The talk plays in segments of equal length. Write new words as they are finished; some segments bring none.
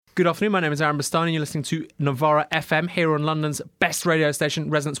Good afternoon, my name is Aaron Bastani. You're listening to Novara FM here on London's best radio station,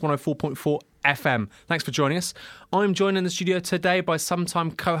 Resonance 104.4 FM. Thanks for joining us. I'm joined in the studio today by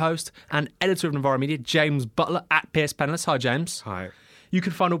sometime co-host and editor of Novara Media, James Butler at Pierce Penniless. Hi, James. Hi. You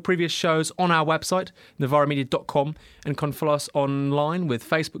can find all previous shows on our website, novaramedia.com, and can follow us online with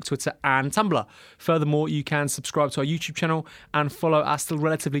Facebook, Twitter and Tumblr. Furthermore, you can subscribe to our YouTube channel and follow our still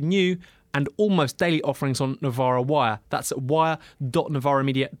relatively new and almost daily offerings on Novara Wire. That's at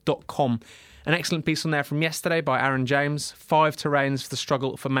wire.novaramedia.com. An excellent piece on there from yesterday by Aaron James, 5 Terrains for the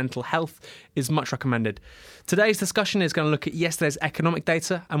Struggle for Mental Health, is much recommended. Today's discussion is going to look at yesterday's economic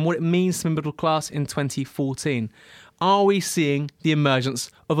data and what it means to the middle class in 2014. Are we seeing the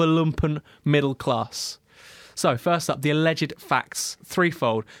emergence of a lumpen middle class? So, first up, the alleged facts,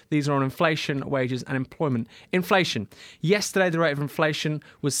 threefold. These are on inflation, wages and employment. Inflation. Yesterday, the rate of inflation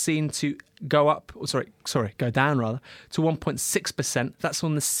was seen to go down to 1.6%. That's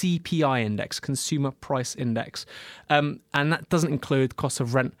on the CPI index, Consumer Price Index. And that doesn't include cost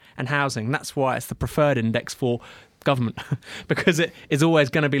of rent and housing. That's why it's the preferred index for government, because it is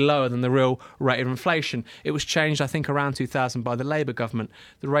always going to be lower than the real rate of inflation. It was changed, I think, around 2000 by the Labour government.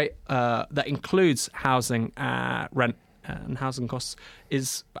 The rate that includes housing, rent and housing costs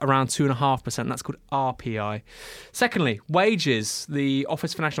is around 2.5%. That's called RPI. Secondly, wages. The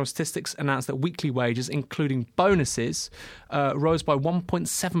Office for National Statistics announced that weekly wages, including bonuses, rose by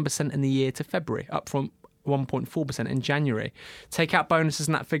 1.7% in the year to February, up from 1.4% in January. Take out bonuses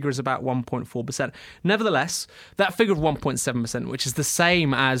and that figure is about 1.4%. Nevertheless, that figure of 1.7%, which is the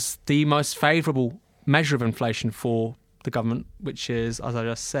same as the most favourable measure of inflation for the government, which is, as I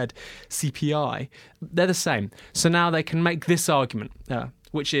just said, CPI, they're the same. So now they can make this argument,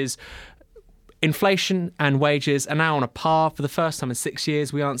 which is inflation and wages are now on a par. For the first time in 6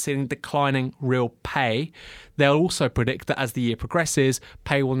 years, we aren't seeing declining real pay. They'll also predict that as the year progresses,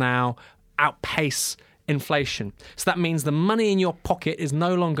 pay will now outpace inflation. So that means the money in your pocket is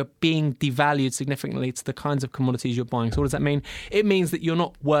no longer being devalued significantly to the kinds of commodities you're buying. So what does that mean? It means that you're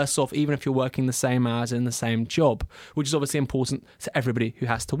not worse off even if you're working the same hours in the same job, which is obviously important to everybody who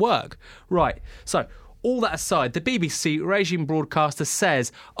has to work. Right, so all that aside, the BBC regime broadcaster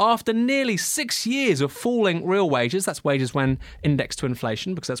says after nearly 6 years of falling real wages, that's wages when indexed to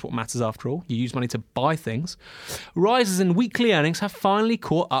inflation, because that's what matters after all, you use money to buy things, rises in weekly earnings have finally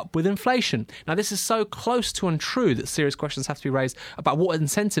caught up with inflation. Now this is so close to untrue that serious questions have to be raised about what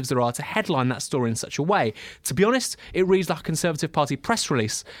incentives there are to headline that story in such a way. To be honest, it reads like a Conservative Party press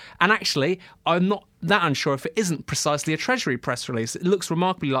release, and actually I'm not that unsure if it isn't precisely a Treasury press release. It looks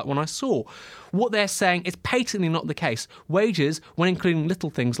remarkably like one I saw. What they're saying is patently not the case. Wages, when including little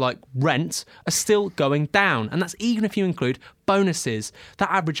things like rent, are still going down, and that's even if you include bonuses.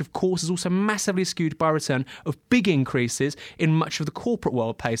 That average, of course, is also massively skewed by a return of big increases in much of the corporate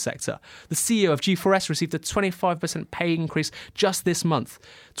world pay sector. The CEO of G4S received a 25% pay increase just this month.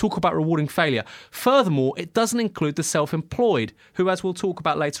 Talk about rewarding failure. Furthermore, it doesn't include the self-employed, who, as we'll talk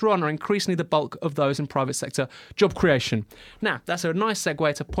about later on, are increasingly the bulk of those in private sector job creation. Now, that's a nice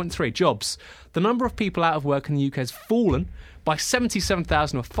segue to point 3, jobs. The number of people out of work in the UK has fallen by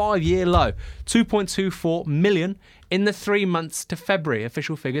 77,000, a 5-year low, 2.24 million in the 3 months to February,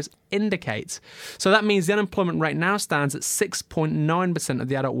 official figures indicate. So that means the unemployment rate now stands at 6.9% of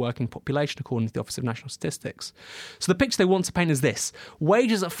the adult working population, according to the Office of National Statistics. So the picture they want to paint is this.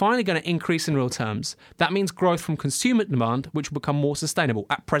 Wages are finally going to increase in real terms. That means growth from consumer demand, which will become more sustainable.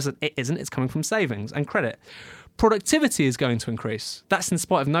 At present, it isn't. It's coming from savings and credit. Productivity is going to increase. That's in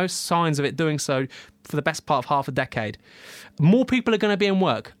spite of no signs of it doing so for the best part of half a decade. More people are going to be in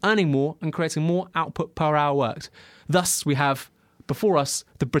work, earning more and creating more output per hour worked. Thus, we have before us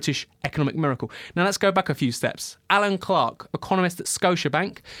the British economic miracle. Now, let's go back a few steps. Alan Clark, economist at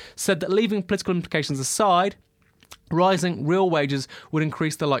Scotiabank, said that leaving political implications aside, rising real wages would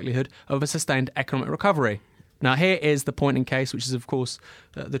increase the likelihood of a sustained economic recovery. Now, here is the point in case, which is, of course,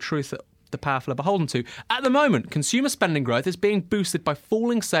 the truth that the powerful are beholden to. At the moment, consumer spending growth is being boosted by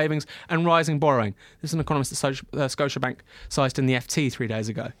falling savings and rising borrowing. This is an economist at Scotiabank cited in the FT 3 days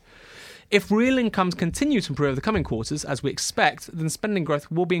ago. If real incomes continue to improve over the coming quarters, as we expect, then spending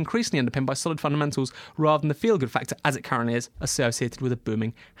growth will be increasingly underpinned by solid fundamentals rather than the feel-good factor, as it currently is, associated with a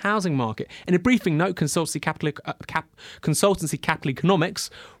booming housing market. In a briefing note, Consultancy Capital Economics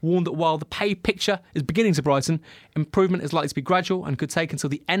warned that while the pay picture is beginning to brighten, improvement is likely to be gradual and could take until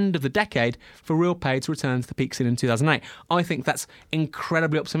the end of the decade for real pay to return to the peak seen in 2008. I think that's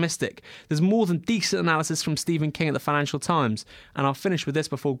incredibly optimistic. There's more than decent analysis from Stephen King at the Financial Times, and I'll finish with this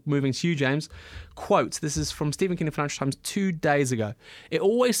before moving to you, James. Quote, this is from Stephen King of Financial Times 2 days ago. It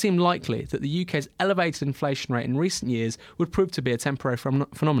always seemed likely that the UK's elevated inflation rate in recent years would prove to be a temporary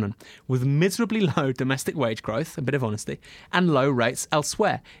phenomenon, with miserably low domestic wage growth, a bit of honesty, and low rates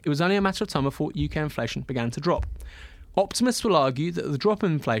elsewhere. It was only a matter of time before UK inflation began to drop. Optimists will argue that the drop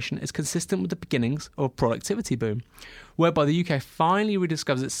in inflation is consistent with the beginnings of a productivity boom, whereby the UK finally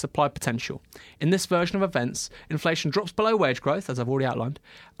rediscovers its supply potential. In this version of events, inflation drops below wage growth, as I've already outlined,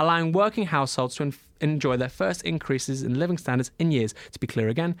 allowing working households to enjoy their first increases in living standards in years. To be clear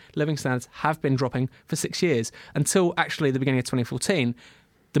again, living standards have been dropping for 6 years, until actually the beginning of 2014.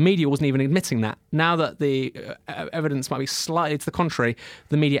 The media wasn't even admitting that. Now that the evidence might be slightly to the contrary,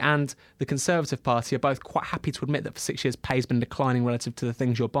 the media and the Conservative Party are both quite happy to admit that for 6 years pay has been declining relative to the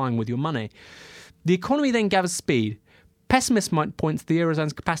things you're buying with your money. The economy then gathers speed. Pessimists might point to the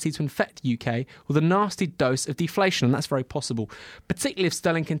Eurozone's capacity to infect the UK with a nasty dose of deflation, and that's very possible, particularly if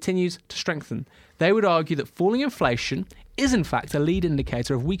sterling continues to strengthen. They would argue that falling inflation is in fact a lead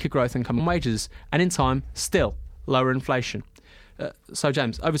indicator of weaker growth in coming wages, and in time, still lower inflation. So,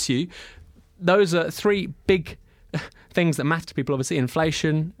 James, over to you. Those are three big things that matter to people, obviously: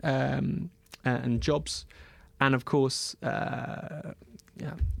 inflation and jobs, and, of course,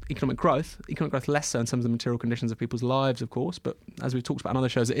 economic growth. Economic growth less so in terms of the material conditions of people's lives, of course, but as we've talked about on other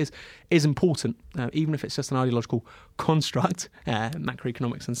shows, it is important, even if it's just an ideological construct,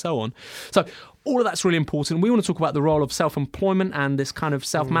 macroeconomics and so on. So all of that's really important. We want to talk about the role of self-employment and this kind of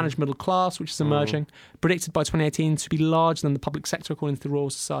self-managed middle class, which is emerging, predicted by 2018 to be larger than the public sector, according to the Royal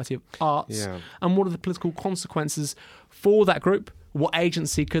Society of Arts. Yeah. And what are the political consequences for that group? What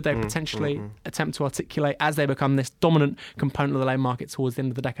agency could they potentially attempt to articulate as they become this dominant component of the labour market towards the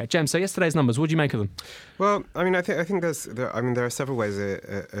end of the decade? James, so yesterday's numbers, what do you make of them? Well, I mean, I think there are several ways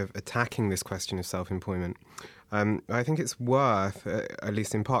of attacking this question of self-employment. I think it's worth, at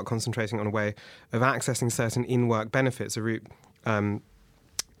least in part, concentrating on a way of accessing certain in-work benefits, a route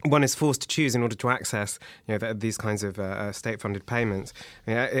one is forced to choose in order to access these kinds of state-funded payments.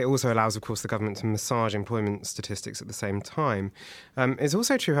 It also allows, of course, the government to massage employment statistics at the same time. It's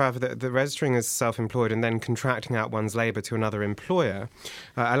also true, however, that the registering as self-employed and then contracting out one's labour to another employer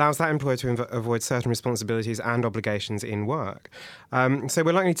allows that employer to avoid certain responsibilities and obligations in work. So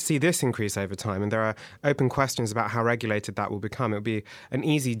we're likely to see this increase over time, and there are open questions about how regulated that will become. It would be an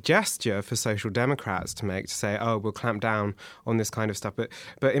easy gesture for social democrats to make, to say, oh, we'll clamp down on this kind of stuff. But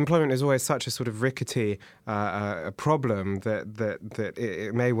employment is always such a sort of rickety problem that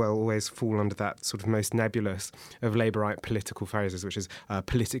it may well always fall under that sort of most nebulous of Labourite political phrases, which is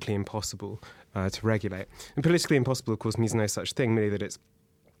politically impossible to regulate. And politically impossible, of course, means no such thing, merely that it's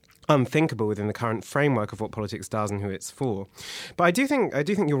unthinkable within the current framework of what politics does and who it's for. But I do think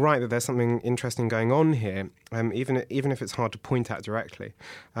you're right that there's something interesting going on here, even if it's hard to point at directly,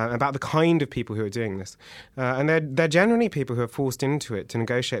 about the kind of people who are doing this. And they're generally people who are forced into it to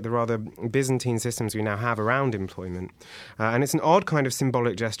negotiate the rather Byzantine systems we now have around employment. And it's an odd kind of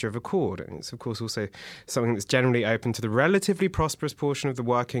symbolic gesture of accord. And it's, of course, also something that's generally open to the relatively prosperous portion of the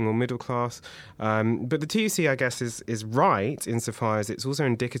working or middle class. But the TUC, I guess, is right insofar as it's also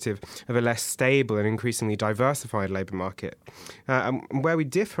indicative of a less stable and increasingly diversified labour market. Where we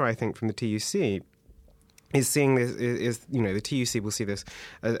differ, I think, from the TUC is seeing this, the TUC will see this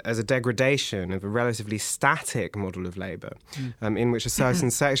as a degradation of a relatively static model of labour, in which a certain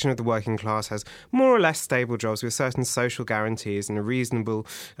section of the working class has more or less stable jobs with certain social guarantees and a reasonable,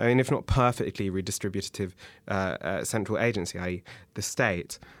 and if not perfectly redistributive central agency, i.e. the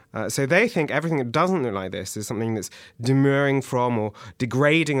state. So they think everything that doesn't look like this is something that's demurring from or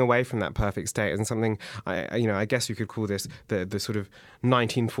degrading away from that perfect state, and something I guess you could call this the sort of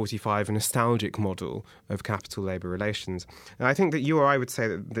 1945 nostalgic model of capital-labour relations. And I think that you or I would say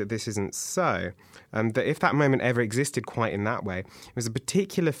that this isn't so. That if that moment ever existed quite in that way, it was a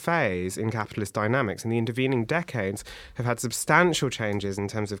particular phase in capitalist dynamics, and the intervening decades have had substantial changes in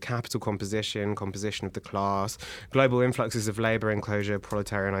terms of capital composition of the class, global influxes of labour enclosure,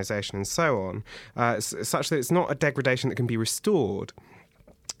 proletarianisation, and so on, such that it's not a degradation that can be restored.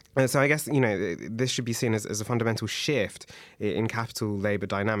 So I guess, this should be seen as a fundamental shift in capital-labour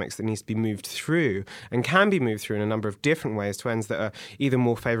dynamics that needs to be moved through and can be moved through in a number of different ways to ends that are either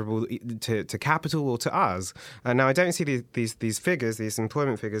more favourable to capital or to us. Now, I don't see these figures, these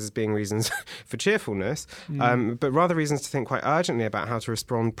employment figures, as being reasons for cheerfulness, but rather reasons to think quite urgently about how to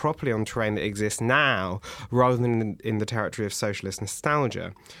respond properly on terrain that exists now rather than in the territory of socialist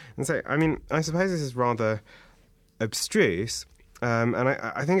nostalgia. And so, I suppose this is rather abstruse. And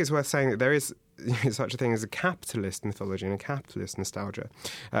I think it's worth saying that there is such a thing as a capitalist mythology and a capitalist nostalgia,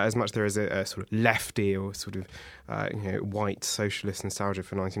 as much there is a sort of lefty or sort of white socialist nostalgia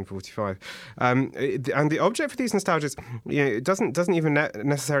for 1945. And the object for these nostalgias, it doesn't even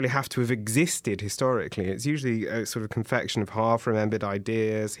necessarily have to have existed historically. It's usually a sort of confection of half-remembered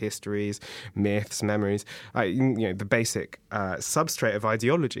ideas, histories, myths, memories, the basic substrate of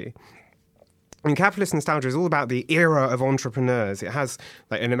ideology. And capitalist nostalgia is all about the era of entrepreneurs. It has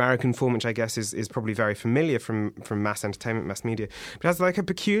like an American form, which I guess is probably very familiar from mass entertainment, mass media. But it has like a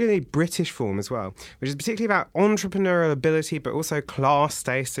peculiarly British form as well, which is particularly about entrepreneurial ability, but also class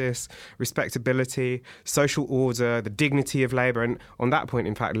status, respectability, social order, the dignity of labour. And on that point,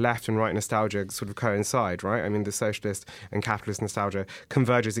 in fact, left and right nostalgia sort of coincide, right? I mean, the socialist and capitalist nostalgia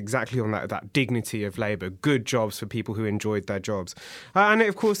converges exactly on that dignity of labour, good jobs for people who enjoyed their jobs. And it,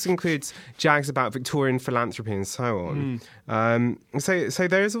 of course, includes jags about Victorian philanthropy and so on. So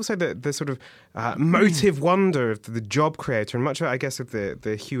there is also the sort of motive wonder of the job creator, and much of it, I guess, of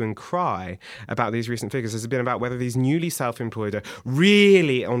the hue and cry about these recent figures has been about whether these newly self-employed are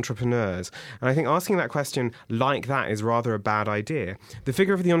really entrepreneurs. And I think asking that question like that is rather a bad idea. The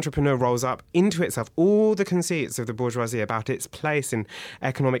figure of the entrepreneur rolls up into itself all the conceits of the bourgeoisie about its place in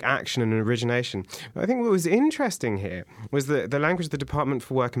economic action and origination. But I think what was interesting here was the language the Department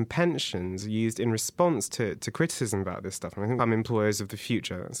for Work and Pensions used in response to criticism about this stuff. And I think I'm employers of the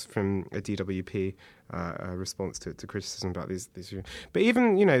future. That's from a DWP response to criticism about these. But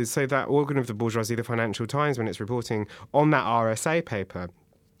even, so that organ of the bourgeoisie, the Financial Times, when it's reporting on that RSA paper,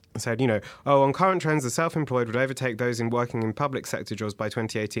 said, on current trends, the self-employed would overtake those working in public sector jobs by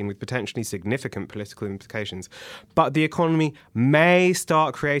 2018 with potentially significant political implications. But the economy may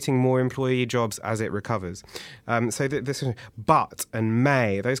start creating more employee jobs as it recovers. So this but and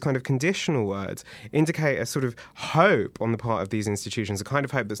may, those kind of conditional words, indicate a sort of hope on the part of these institutions, a kind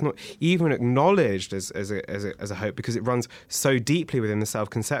of hope that's not even acknowledged as a hope because it runs so deeply within the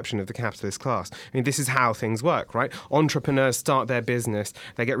self-conception of the capitalist class. I mean, this is how things work, right? Entrepreneurs start their business,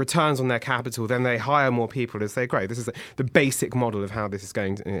 they get returns on their capital, then they hire more people as they grow. This is the basic model of how this is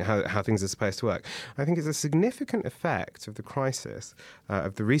going to, how things are supposed to work. I think it's a significant effect of the crisis,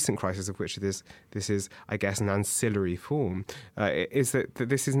 of the recent crisis of which this is, I guess, an ancillary form, is that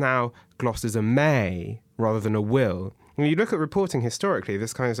this is now glossed as a may rather than a will. When you look at reporting historically,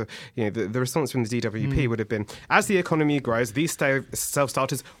 this kind of, the response from the DWP would have been, as the economy grows, these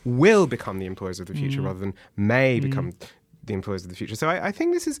self-starters will become the employers of the future rather than may become the employers of the future. So I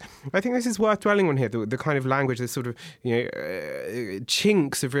think this is worth dwelling on here. The kind of language, the sort of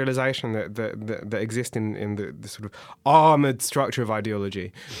chinks of realization that exist in the sort of armored structure of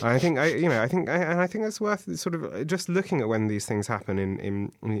ideology. I think that's worth sort of just looking at when these things happen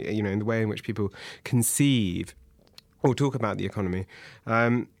in the way in which people conceive or talk about the economy.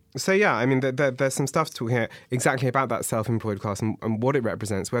 So, yeah, I mean, there's some stuff to talk here exactly about that self-employed class and what it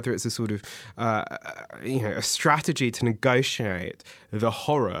represents, whether it's a sort of, a strategy to negotiate the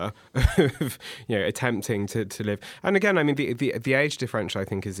horror of, attempting to live. And again, I mean, the age differential, I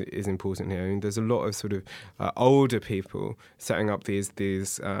think, is important here. I mean, there's a lot of sort of older people setting up these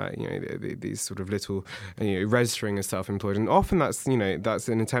sort of little, registering as self-employed. And often that's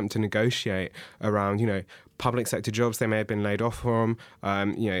an attempt to negotiate around, public sector jobs they may have been laid off from,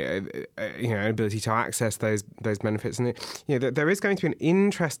 ability to access those benefits, and there is going to be an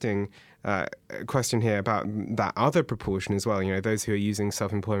interesting question here about that other proportion as well. Those who are using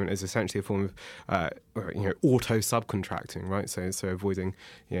self-employment as essentially a form of auto subcontracting, right? So avoiding,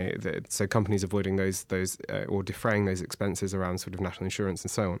 so companies avoiding those or defraying those expenses around sort of national insurance and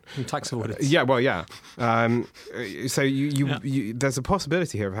so on. And tax avoidance. Yeah, well, yeah. So you there's a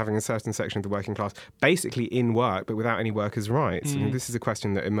possibility here of having a certain section of the working class basically in work, but without any workers' rights. I mean, this is a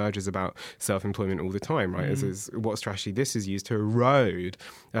question that emerges about self-employment all the time, right? As what strategy this is used to erode,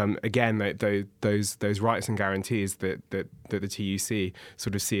 again, those rights and guarantees that the TUC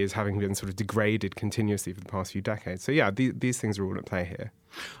sort of see as having been sort of degraded continuously for the past few decades. So, yeah, these things are all at play here.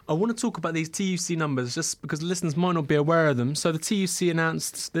 I want to talk about these TUC numbers just because listeners might not be aware of them. So the TUC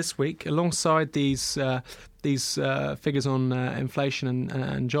announced this week, alongside these figures on inflation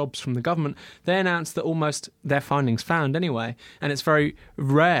and jobs from the government, they announced that almost their findings found anyway. And it's very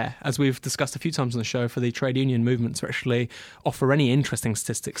rare, as we've discussed a few times on the show, for the trade union movement to actually offer any interesting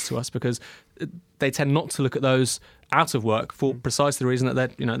statistics to us, because they tend not to look at those out of work for precisely the reason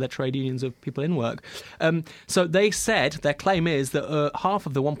that they're trade unions of people in work. So they said, their claim is that half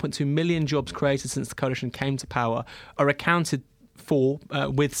of the 1.2 million jobs created since the coalition came to power are accounted for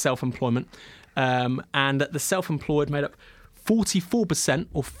with self-employment, and that the self-employed made up 44%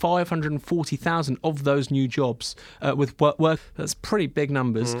 or 540,000 of those new jobs with work. That's pretty big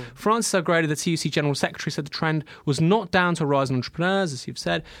numbers. Francis O'Grady, the TUC General Secretary, said the trend was not down to a rise in entrepreneurs, as you've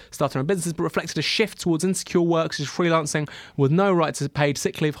said, starting their own businesses, but reflected a shift towards insecure work, such as freelancing, with no right to paid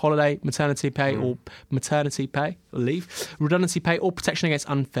sick leave, holiday, maternity pay or leave, redundancy pay, or protection against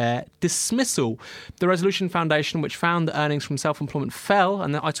unfair dismissal. The Resolution Foundation, which found that earnings from self-employment fell,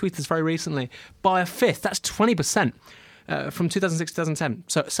 and I tweeted this very recently, by a fifth. That's 20%. From 2006 to 2010.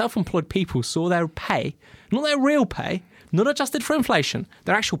 So self-employed people saw their pay, not their real pay, not adjusted for inflation,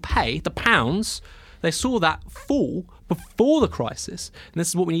 their actual pay, the pounds, they saw that fall before the crisis. And this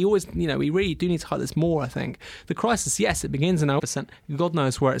is what we always, we really do need to highlight this more, I think. The crisis, yes, it begins in 0%. God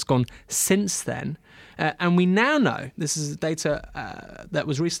knows where it's gone since then. And we now know, this is data that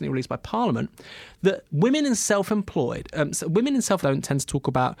was recently released by Parliament, that women in self-employed, women in self don't tend to talk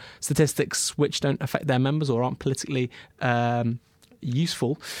about statistics which don't affect their members or aren't politically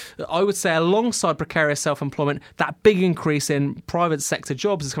useful. I would say alongside precarious self-employment, that big increase in private sector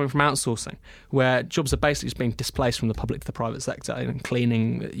jobs is coming from outsourcing, where jobs are basically just being displaced from the public to the private sector,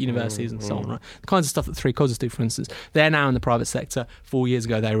 cleaning, universities and so on. Right? The kinds of stuff that Three Causes do, for instance, they're now in the private sector. 4 years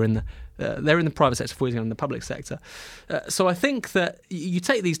ago, they were in the private sector, 4 years ago in the public sector. So I think that you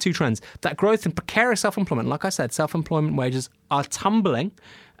take these two trends, that growth in precarious self-employment, like I said, self-employment wages are tumbling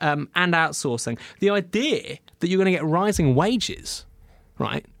and outsourcing. The idea that you're going to get rising wages,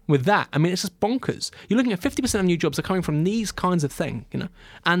 right, with that, I mean, it's just bonkers. You're looking at 50% of new jobs are coming from these kinds of things,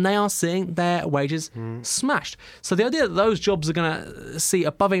 and they are seeing their wages smashed. So the idea that those jobs are going to see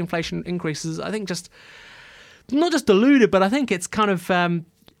above inflation increases, I think just, not just deluded, but I think it's kind of...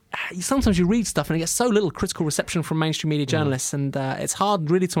 sometimes you read stuff and it gets so little critical reception from mainstream media journalists, and it's hard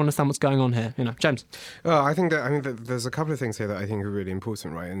really to understand what's going on here. James. Well, I think that there's a couple of things here that I think are really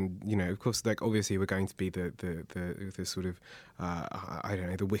important, right? And of course, obviously, we're going to be the sort of I don't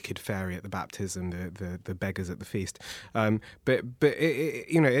know, the wicked fairy at the baptism, the beggars at the feast. But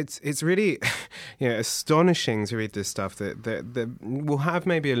it's really astonishing to read this stuff that we'll have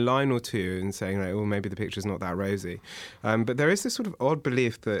maybe a line or two and saying maybe the picture's not that rosy, but there is this sort of odd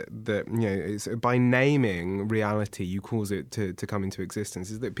belief that it's, by naming reality you cause it to come into existence,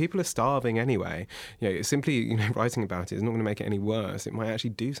 is that people are starving anyway. Simply writing about it is not going to make it any worse. It might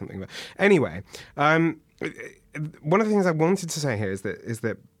actually do something about it. Anyway, one of the things I wanted to say here is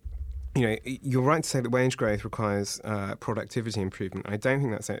that you're right to say that wage growth requires productivity improvement. I don't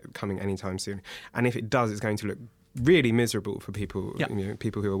think that's coming anytime soon. And if it does, it's going to look really miserable for people,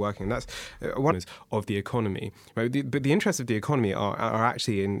 people who are working. And that's one of the economy. Right? But the interests of the economy are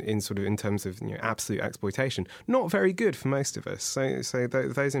actually in sort of in terms of absolute exploitation, not very good for most of us. So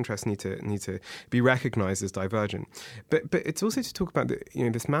those interests need to be recognised as divergent. But it's also to talk about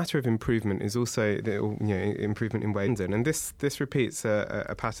this matter of improvement is also improvement in wages, and this repeats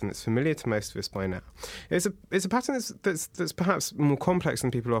a pattern that's familiar to most of us by now. It's a pattern that's perhaps more complex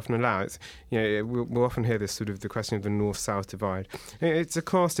than people often allow. We'll often hear this sort of the question of the north-south divide. It's a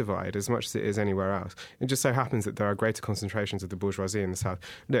class divide as much as it is anywhere else. It just so happens that there are greater concentrations of the bourgeoisie in the south.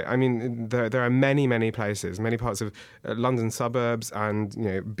 Look, I mean, there are many places, many parts of London suburbs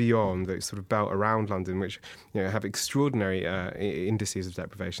and beyond, the sort of belt around London, which have extraordinary indices of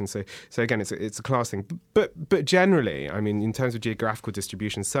deprivation. So again, it's a class thing. But generally, I mean, in terms of geographical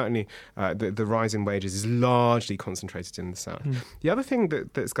distribution, certainly the rise in wages is largely concentrated in the south. The other thing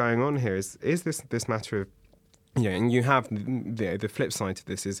that's going on here is this matter of and you have the flip side to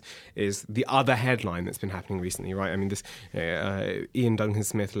this is the other headline that's been happening recently, right? I mean, this Ian Duncan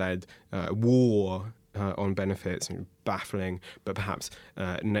Smith-led war on benefits, baffling, but perhaps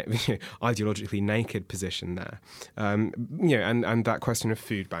ideologically naked position there. And that question of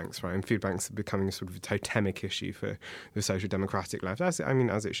food banks, right? And food banks are becoming a sort of a totemic issue for the social democratic left, as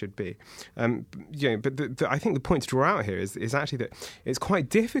it should be. But I think the point to draw out here is actually that it's quite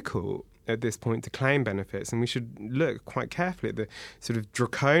difficult at this point to claim benefits, and we should look quite carefully at the sort of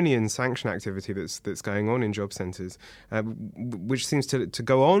draconian sanction activity that's going on in job centres, which seems to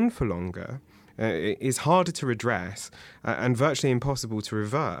go on for longer. Is harder to redress and virtually impossible to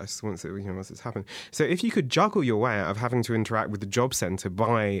reverse once it's happened. So if you could juggle your way out of having to interact with the job centre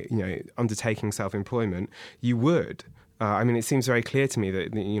by undertaking self-employment, you would. I mean, it seems very clear to me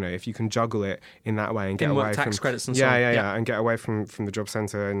that if you can juggle it in that way and get away tax from credits and so on, and get away from the job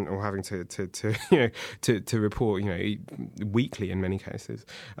centre or having to report weekly in many cases.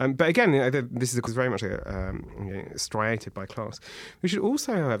 But again, this is very much striated by class. We should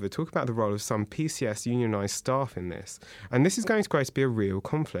also, however, talk about the role of some PCS unionised staff in this, and this is going to be a real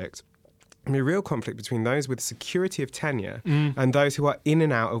conflict. a real conflict between those with security of tenure and those who are in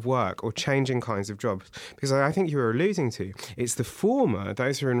and out of work or changing kinds of jobs. Because I think you were alluding to, it's the former,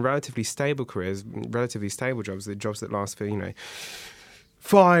 those who are in relatively stable careers, relatively stable jobs, the jobs that last for,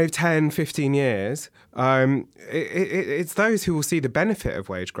 5, 10, 15 years, it's those who will see the benefit of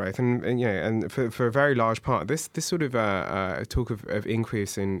wage growth, and for a very large part, this sort of talk of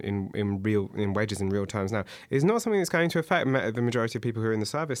increase in wages in real terms now is not something that's going to affect the majority of people who are in the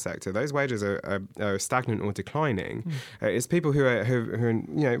service sector. Those wages are stagnant or declining. It's people who are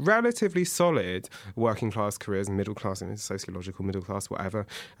in relatively solid working class careers, middle class, sociological middle class, whatever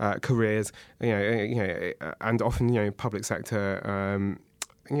careers, and often public sector.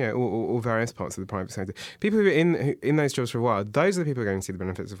 Or various parts of the private sector. People who are in those jobs for a while, those are the people who are going to see the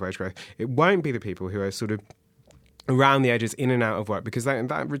benefits of wage growth. It won't be the people who are sort of around the edges, in and out of work, because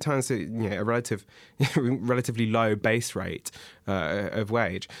that returns to a relatively low base rate of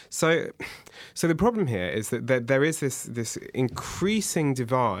wage. So the problem here is that there is this increasing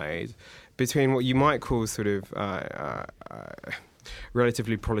divide between what you might call sort of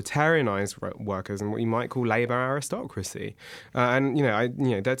relatively proletarianised workers and what you might call labour aristocracy.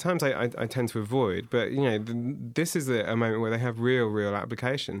 They're terms I tend to avoid, but this is a moment where they have real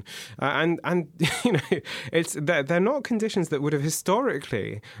application, and they're not conditions that would have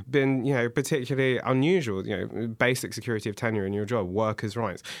historically been particularly unusual. Basic security of tenure in your job, workers'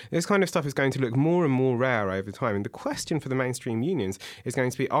 rights. This kind of stuff is going to look more and more rare over time. And the question for the mainstream unions is going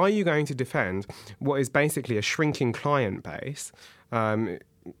to be: are you going to defend what is basically a shrinking client base?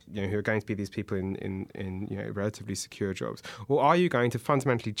 Who are going to be these people in relatively secure jobs, or are you going to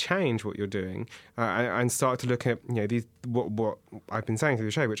fundamentally change what you're doing and start to look at these what I've been saying through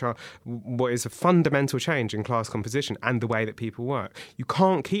the show, which are what is a fundamental change in class composition and the way that people work? You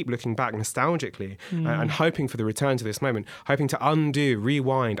can't keep looking back nostalgically and hoping for the return to this moment, hoping to undo,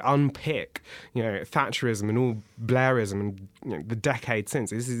 rewind, unpick Thatcherism and all Blairism and the decade since.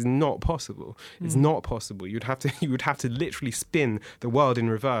 This is not possible. It's not possible. You would have to literally spin the world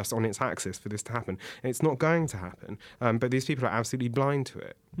in reverse on its axis for this to happen. And it's not going to happen. But these people are absolutely blind to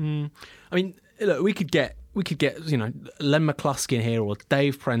it. I mean, look, we could get Len McCluskey in here, or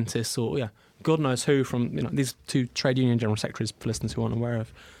Dave Prentice, or God knows who from these two trade union general secretaries, for listeners who aren't aware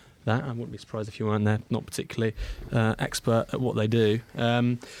of that. I wouldn't be surprised if you weren't. They're not particularly expert at what they do.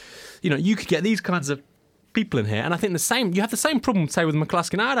 You could get these kinds of people in here, and I think you have the same problem, say, with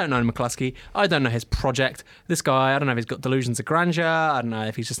McCluskey. Now, I don't know McCluskey. I don't know his project. This guy, I don't know if he's got delusions of grandeur. I don't know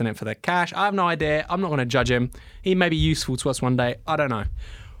if he's just in it for the cash. I have no idea. I'm not going to judge him. He may be useful to us one day. I don't know.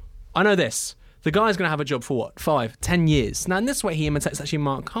 I know this. The guy's going to have a job for what? 5, 10 years. Now, in this way, he imitates actually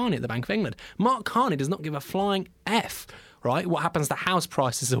Mark Carney at the Bank of England. Mark Carney does not give a flying F, right, what happens to house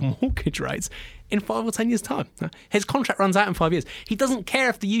prices or mortgage rates in 5 or 10 years' time. His contract runs out in 5 years. He doesn't care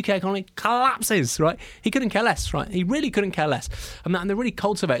if the UK economy collapses, right? He couldn't care less, right? He really couldn't care less. And that really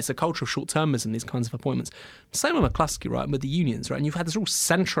cultivates a culture of short-termism, these kinds of appointments. Same with McCluskey, right, with the unions, right? And you've had this real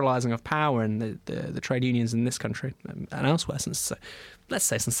centralising of power in the trade unions in this country and elsewhere since, let's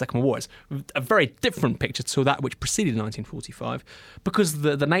say, since the Second World War. It's a very different picture to that which preceded 1945, because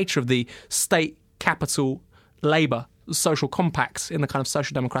the nature of the state capital labour social compacts in the kind of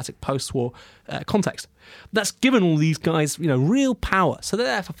social democratic post-war context. That's given all these guys, real power. So they're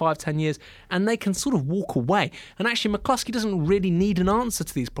there for 5, 10 years, and they can sort of walk away. And actually, McCluskey doesn't really need an answer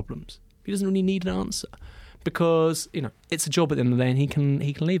to these problems. He doesn't really need an answer, because it's a job at the end of the day, and he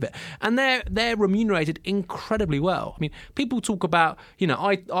can leave it. And they're remunerated incredibly well. I mean, people talk about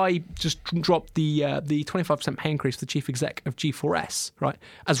I just dropped the 25% pay increase for the chief exec of G4S, right,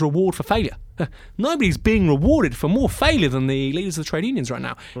 as reward for failure. Nobody's being rewarded for more failure than the leaders of the trade unions right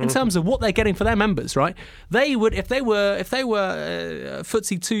now in terms of what they're getting for their members, right? They would, if they were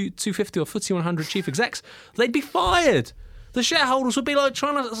FTSE 250 or FTSE 100 chief execs, they'd be fired. The shareholders would be like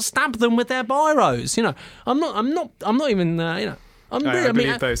trying to stab them with their biros. I'm not even. I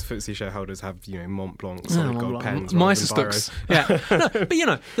believe those FTSE shareholders have Mont Blanc solid gold pens. Meisterstücks. Yeah,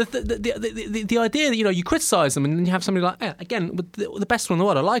 no, but the idea that you criticise them and then you have somebody like again with the best one in the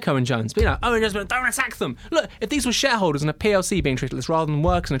world. I like Owen Jones, but Owen Jones, don't attack them. Look, if these were shareholders in a PLC being treated as rather than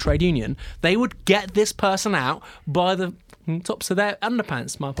workers in a trade union, they would get this person out by the tops of their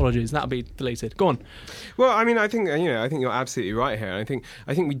underpants. My apologies, that'll be deleted. Go on. Well, I mean, I think you're absolutely right here. I think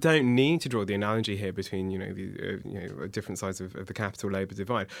we don't need to draw the analogy here between the different sides of the capital-labour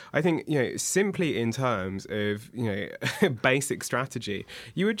divide. I think simply in terms of basic strategy,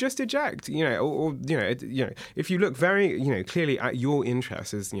 you would just eject. If you look very clearly at your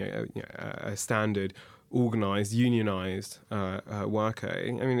interests as a standard organised, unionised worker.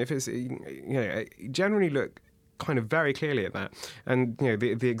 I mean, if it's generally look kind of very clearly at that. And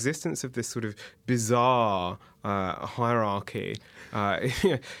the existence of this sort of bizarre hierarchy,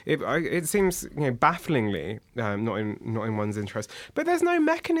 it seems bafflingly not in one's interest. But there's no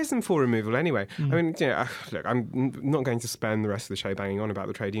mechanism for removal anyway. I mean, look, I'm not going to spend the rest of the show banging on about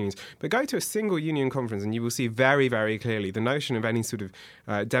the trade unions, but go to a single union conference and you will see very, very clearly the notion of any sort of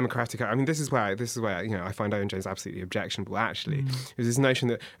democratic. I mean, this is where I find Owen Jones absolutely objectionable. Actually, there's this notion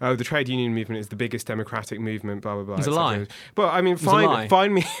that the trade union movement is the biggest democratic movement. Blah blah blah. It's a lie. Well, I mean,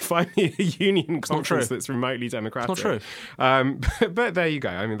 find me a union conference that's remotely democratic. It's not true. But there you go.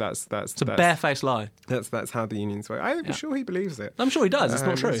 I mean, that's a barefaced lie. That's how the unions work. I'm sure he believes it. I'm sure he does. It's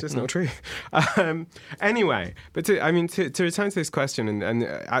not true. It's just not true. Anyway, but to return to this question, and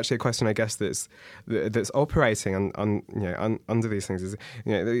actually a question I guess that's operating under these things is,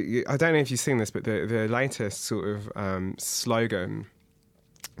 I don't know if you've seen this, but the latest sort of slogan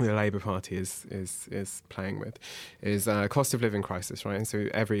the Labour Party is playing with is cost of living crisis, right? And so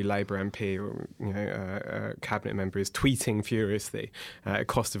every Labour MP or cabinet member is tweeting furiously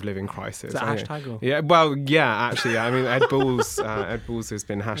cost of living crisis. Is that hashtag? Or? Yeah, well, yeah, actually, I mean, Ed Balls has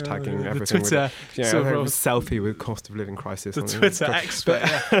been hashtagging everything Twitter, with a selfie with cost of living crisis. The Twitter expert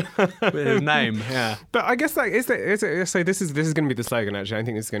with his name, yeah. But I guess so this is going to be the slogan. Actually, I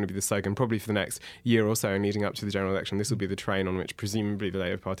think this is going to be the slogan probably for the next year or so, and leading up to the general election. This will be the train on which presumably the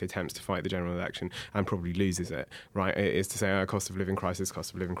Labour Party attempts to fight the general election and probably loses it, right? It is to say, cost of living crisis.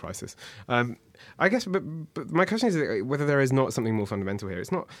 I guess, but my question is whether there is not something more fundamental here.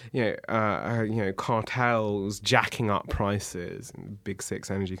 It's not, cartels jacking up prices, and big six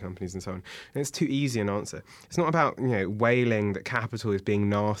energy companies and so on. And it's too easy an answer. It's not about, wailing that capital is being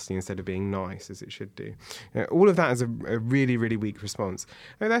nasty instead of being nice, as it should do. All of that is a really, really weak response.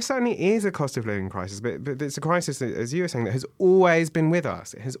 There certainly is a cost of living crisis, but it's a crisis, as you were saying, that has always been with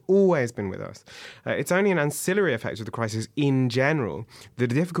us. It has always been with us. It's only an ancillary effect of the crisis in general. The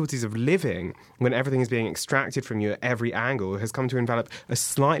difficulties of living when everything is being extracted from you at every angle has come to envelop a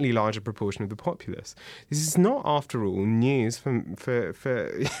slightly larger proportion of the populace. This is not, after all, news for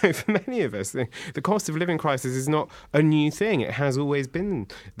many of us. The cost of living crisis is not a new thing. It has always been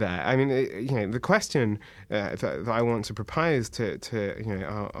there. I mean, the question that I want to propose to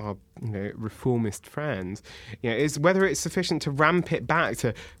our reformist friends, is whether it's sufficient to ramp it back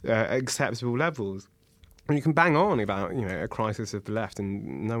to acceptable levels. And you can bang on about a crisis of the left,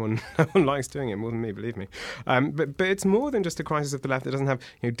 and no one likes doing it more than me, believe me. But it's more than just a crisis of the left that doesn't have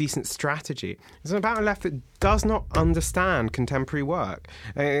decent strategy. It's about a left that does not understand contemporary work.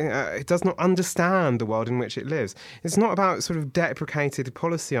 It does not understand the world in which it lives. It's not about sort of deprecated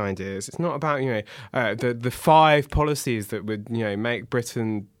policy ideas. It's not about the 5 policies that would make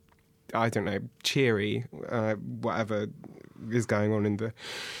Britain, I don't know, cheery, whatever is going on in the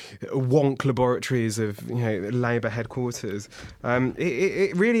wonk laboratories of Labour headquarters.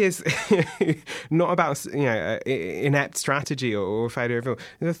 It really is not about inept strategy or failure of will.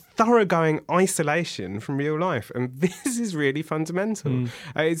 It's a thoroughgoing isolation from real life, and this is really fundamental.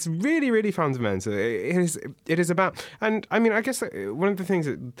 It's really, really fundamental. It is about, and I mean, I guess one of the things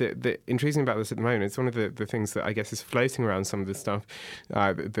that intrigues me about this at the moment, it's one of the things that I guess is floating around some of the stuff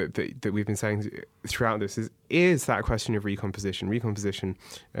that we've been saying throughout this is that question of recomposition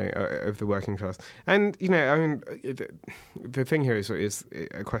of the working class. And I mean, the thing here is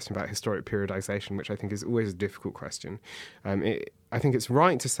a question about historic periodization, which I think is always a difficult question. I think it's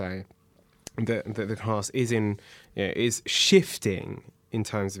right to say that the class is shifting in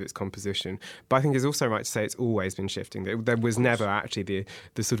terms of its composition, but I think it's also right to say it's always been shifting. There was never actually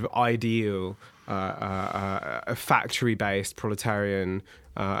the sort of ideal factory-based proletarian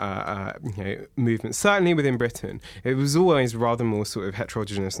movement. Certainly within Britain, it was always rather more sort of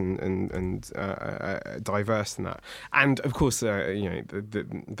heterogeneous and diverse than that. And of course,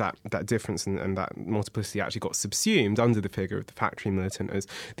 that difference and that multiplicity actually got subsumed under the figure of the factory militant as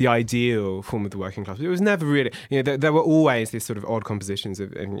the ideal form of the working class. But it was never really. There were always these sort of odd compositions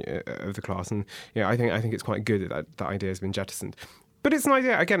of the class, and I think it's quite good that idea has been jettisoned. But it's an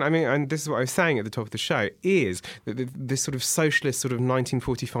idea, again, I mean, and this is what I was saying at the top of the show, is that this sort of socialist sort of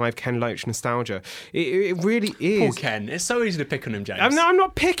 1945 Ken Loach nostalgia, it really is. Poor Ken. It's so easy to pick on him, James. I'm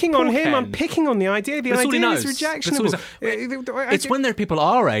not picking on him. Ken. I'm picking on the idea. The idea is rejectionable. It's when there are people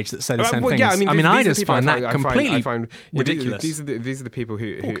our age that say the same things. Yeah, I just find that completely ridiculous. These are the people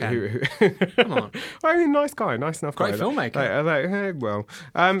who Come on. I mean, nice enough guy. Great filmmaker.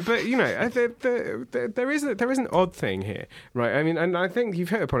 But there is an odd thing here, right? I mean, and I think you've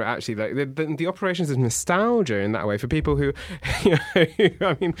hit upon it actually. Like the operations of nostalgia in that way for people who,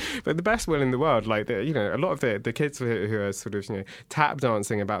 I mean, but the best will in the world. Like a lot of the kids who are sort of tap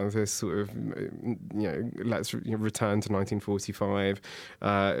dancing about this sort of let's return to 1945,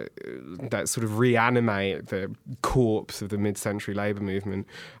 that sort of reanimate the corpse of the mid-century Labour movement.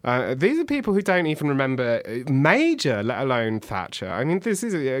 These are people who don't even remember Major, let alone Thatcher. I mean, this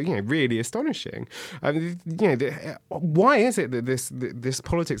is really astonishing. Why is it that this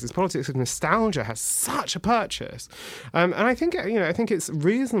politics of nostalgia has such a purchase? And I think it's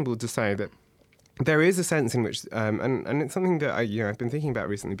reasonable to say that there is a sense in which, and it's something that I've been thinking about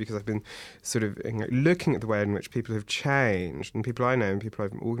recently, because I've been sort of looking at the way in which people have changed, and people I know, and people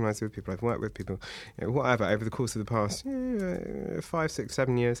I've organised with, people I've worked with, people whatever, over the course of the past 5, 6,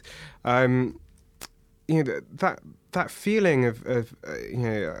 7 years. That feeling of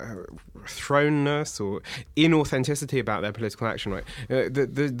thrownness or inauthenticity about their political action, right?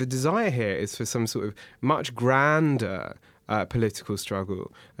 The desire here is for some sort of much grander political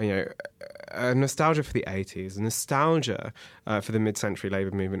struggle, a nostalgia for the 80s, a nostalgia for the mid-century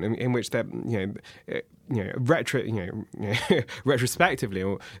Labour movement, in which they're, retrospectively,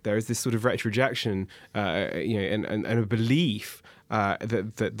 or there is this sort of retrojection, and a belief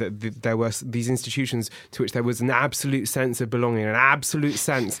that there were these institutions to which there was an absolute sense of belonging, an absolute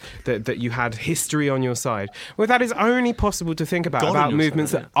sense that you had history on your side. Well, that is only possible to think about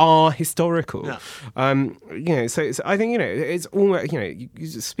movements that are historical. Yeah. So I think it's almost you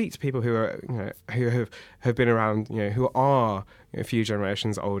speak to people who are who have been around, who are a few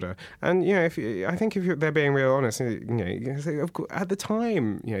generations older, and if they're being real honest, of course, at the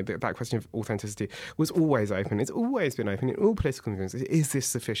time, that question of authenticity was always open. It's always been open in all political movements. Is this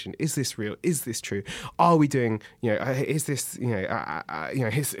sufficient? Is this real? Is this true? Are we doing? Is this?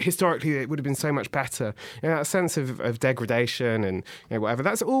 Historically, it would have been so much better. That sense of degradation and whatever.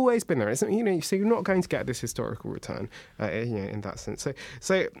 That's always been there. So you're not going to get this historical return, in that sense.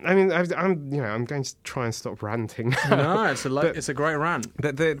 So I mean, I'm going to try and stop ranting. No, it's a great rant.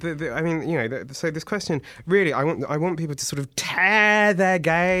 But so this question, really, I want people to sort of tear their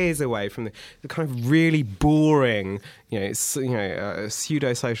gaze away from the kind of really boring,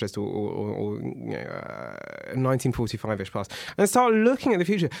 pseudo-socialist or 1945-ish past, and start looking at the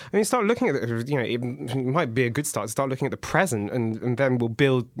future. I mean, start looking at it might be a good start to start looking at the present, and then we'll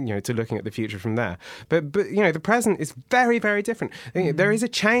build, to looking at the future from there. But the present is very, very different. There is a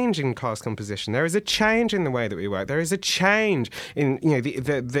change in class composition. There is a change in the way that we work. There is a change in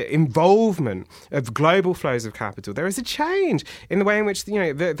the involvement of global flows of capital. There is a change in the way in which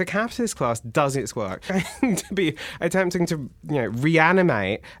the capitalist class does its work. To be attempting to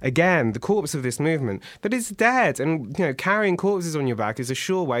reanimate again the corpse of this movement that is dead, and carrying corpses on your back is a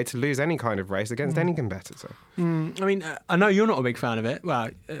sure way to lose any kind of race against any competitor. I mean, I know you're not a big fan of it.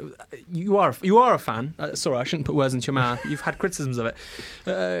 Well, you are a fan. Sorry, I shouldn't put words into your mouth. You've had criticisms of it.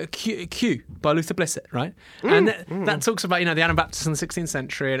 Q by Luther Blissett, right? And that talks about the Anabaptists in the 16th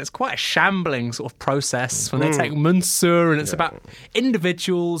century, and it's quite a shambling sort of process when they take Munsur, and it's about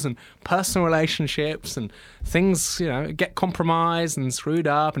individuals and personal relationships and things get compromised and screwed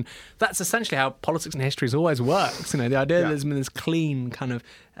up, and that's essentially how politics and history has always worked. The idea that there's been this clean kind of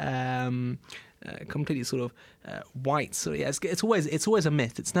completely sort of white. So it's always a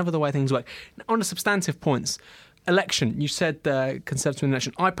myth. It's never the way things work. On the substantive points, election, you said Conservative win the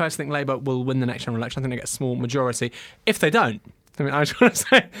election. I personally think Labour will win the next general election. I think they get a small majority. If they don't, I just want to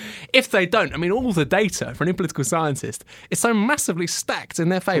say, if they don't, all the data for any political scientist is so massively stacked in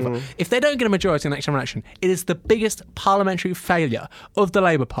their favour. If they don't get a majority in the next general election, it is the biggest parliamentary failure of the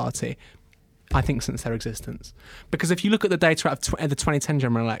Labour Party, I think, since their existence. Because if you look at the data out of the 2010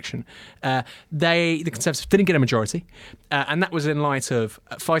 general election, the Conservatives didn't get a majority, and that was in light of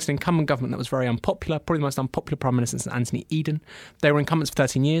fighting an incumbent government that was very unpopular, probably the most unpopular Prime Minister since Anthony Eden. They were incumbents for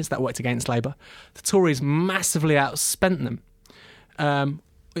 13 years. That worked against Labour. The Tories massively outspent them.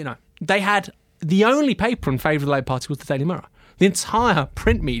 They had the only paper in favour of the Labour Party was the Daily Mirror. The entire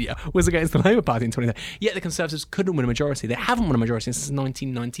print media was against the Labour Party in 2010. Yet the Conservatives couldn't win a majority. They haven't won a majority since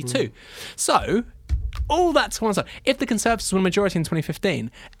 1992. So, all that to one side. If the Conservatives win a majority in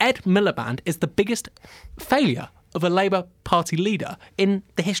 2015, Ed Miliband is the biggest failure of a Labour Party leader in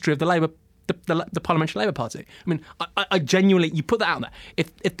the history of the Parliamentary Labour Party. I genuinely, you put that out there.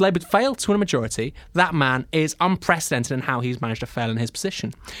 If Labour failed to win a majority, that man is unprecedented in how he's managed to fail in his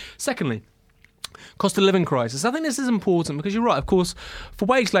position. Secondly, Cost of living crisis. I think this is important because you're right. Of course, for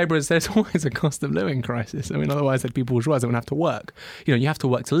wage labourers, there's always a cost of living crisis. I mean, otherwise they'd be bourgeois. They wouldn't have to work. You have to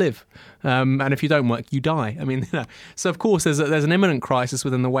work to live. And if you don't work, you die. I mean, So of course, there's an imminent crisis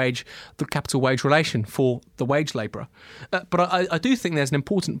within the capital wage relation for the wage labourer. But I do think there's an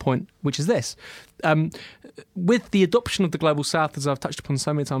important point, which is this. With the adoption of the Global South, as I've touched upon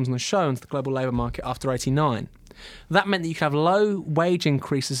so many times on the show, into the global labour market after '89, that meant that you could have low wage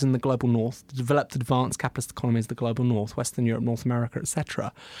increases in the global north, the developed advanced capitalist economies of the global north, Western Europe, North America,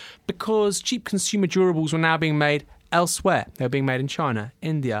 etc., because cheap consumer durables were now being made elsewhere. They were being made in China,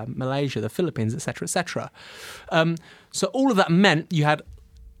 India, Malaysia, the Philippines, etc., etc. So all of that meant you had,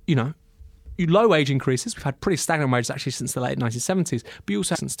 low wage increases. We've had pretty stagnant wages actually since the late 1970s, but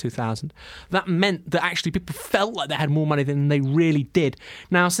also since 2000. That meant that actually people felt like they had more money than they really did.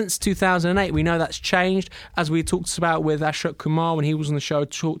 Now, since 2008, we know that's changed, as we talked about with Ashok Kumar when he was on the show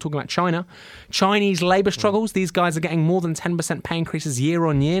talking about China. Chinese labour struggles, these guys are getting more than 10% pay increases year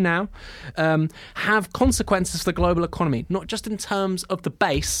on year now, have consequences for the global economy, not just in terms of the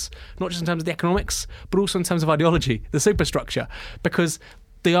base, not just in terms of the economics, but also in terms of ideology, the superstructure, because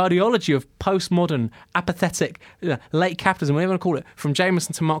the ideology of postmodern, apathetic, late capitalism, whatever you want to call it, from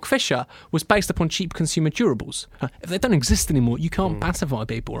Jameson to Mark Fisher, was based upon cheap consumer durables. If they don't exist anymore, you can't pacify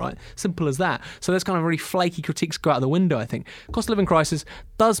people, right? Simple as that. So those kind of really flaky critiques go out the window, I think. Cost of living crisis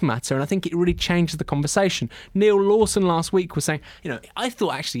does matter, and I think it really changes the conversation. Neil Lawson last week was saying, I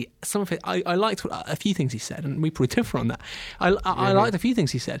thought actually some of it, I liked a few things he said, and we probably differ on that. I liked a few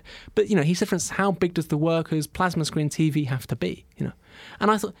things he said. But, he said, for instance, how big does the workers' plasma screen TV have to be,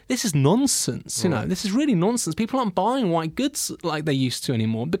 And I thought, this is nonsense, this is really nonsense. People aren't buying white goods like they used to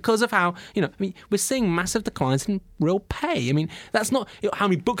anymore because of how, we're seeing massive declines in real pay. I mean, that's not, how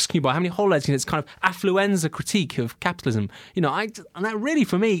many books can you buy, how many holidays can you, it's kind of affluenza critique of capitalism. And that really,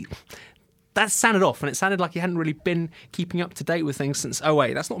 for me, that sounded off, and it sounded like he hadn't really been keeping up to date with things since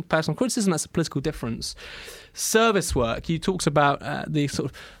 '08. That's not personal criticism, that's a political difference. Service work, you talked about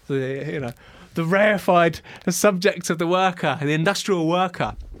the rarefied subject of the worker, the industrial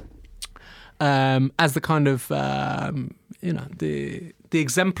worker, as the kind of, the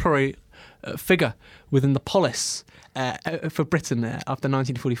exemplary figure within the polis for Britain after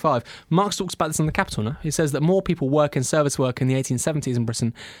 1945. Marx talks about this on The Capital. No? He says that more people work in service work in the 1870s in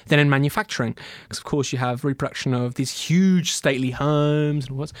Britain than in manufacturing, because of course you have reproduction of these huge stately homes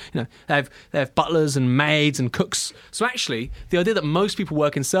and they have butlers and maids and cooks. So actually, the idea that most people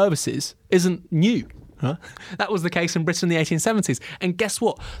work in services isn't new. Huh? That was the case in Britain in the 1870s. And guess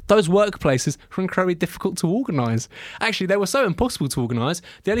what? Those workplaces were incredibly difficult to organise. Actually, they were so impossible to organise,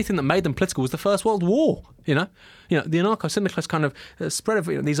 the only thing that made them political was the First World War. The anarcho-syndicalist kind of spread of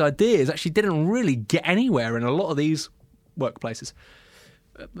these ideas actually didn't really get anywhere in a lot of these workplaces.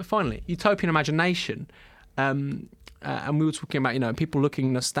 But finally, utopian imagination. And we were talking about, people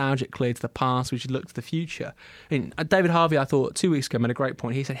looking nostalgically to the past, we should look to the future. David Harvey, I thought, 2 weeks ago, made a great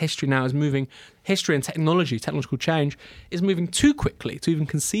point. He said history and technological change is moving too quickly to even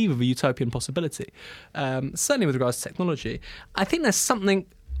conceive of a utopian possibility. Certainly with regards to technology. I think there's something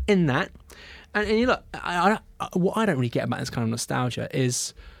in that. And what I don't really get about this kind of nostalgia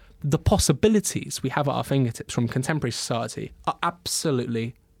is the possibilities we have at our fingertips from contemporary society are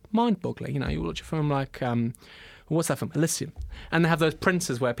absolutely mind-boggling. You watch a film like... what's that film? Elysium. And they have those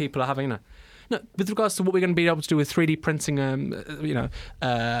printers where people are having, with regards to what we're going to be able to do with 3D printing,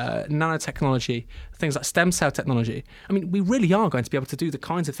 nanotechnology, things like stem cell technology. I mean, we really are going to be able to do the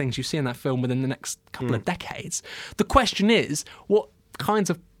kinds of things you see in that film within the next couple of decades. The question is,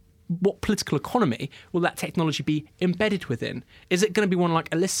 what political economy will that technology be embedded within? Is it going to be one like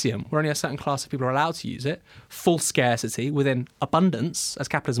Elysium, where only a certain class of people are allowed to use it, full scarcity within abundance, as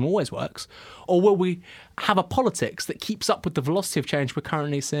capitalism always works? Or will we have a politics that keeps up with the velocity of change we're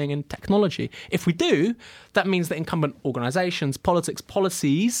currently seeing in technology? If we do, that means that incumbent organisations, politics,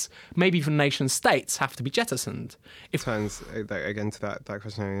 policies, maybe even nation states have to be jettisoned. Turns again to that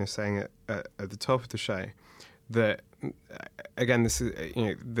question I was saying at the top of the show, that again, this is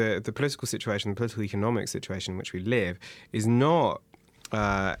the political situation, the political economic situation in which we live is not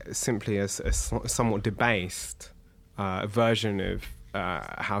simply a somewhat debased version of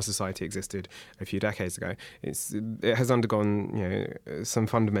how society existed a few decades ago. It has undergone some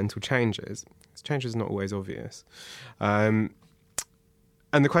fundamental changes. This change is not always obvious. And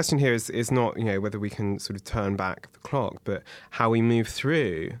the question here is not whether we can sort of turn back the clock, but how we move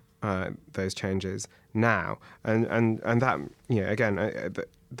through those changes now, and that again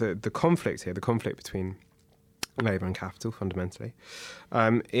the conflict here, the conflict between labour and capital, fundamentally,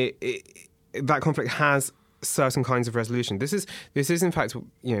 that conflict has certain kinds of resolution. This is in fact,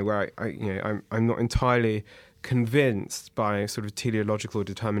 where I'm not entirely convinced by sort of teleological or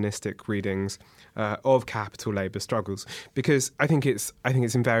deterministic readings of capital labour struggles, because I think it's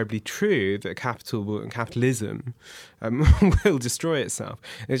invariably true that capitalism will destroy itself.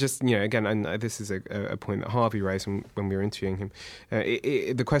 It's just, again, and this is a point that Harvey raised when we were interviewing him.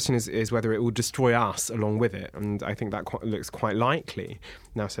 The question is whether it will destroy us along with it, and I think that looks quite likely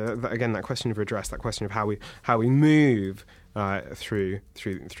now. So again, that question of redress, that question of how we move through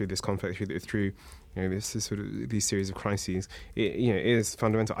this conflict, through this is sort of these series of crises, is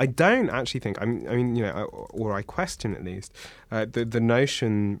fundamental. I don't actually think, or I question at least, the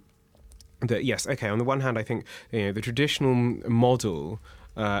notion that, yes, okay, on the one hand, I think the traditional model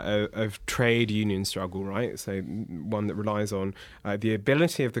of trade union struggle, right? So one that relies on the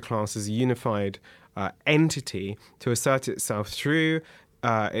ability of the class as a unified entity to assert itself through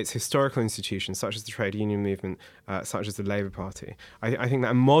its historical institutions, such as the trade union movement, such as the Labour Party. I think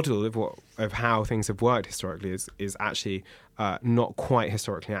that model of how things have worked historically is actually not quite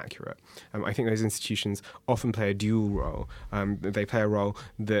historically accurate. I think those institutions often play a dual role. They play a role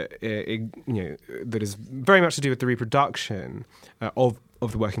that that is very much to do with the reproduction of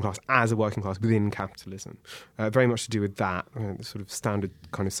the working class as a working class within capitalism. Very much to do with that sort of standard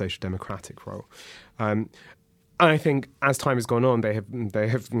kind of social democratic role. I think as time has gone on, they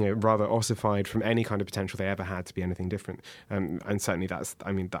have rather ossified from any kind of potential they ever had to be anything different. And certainly that's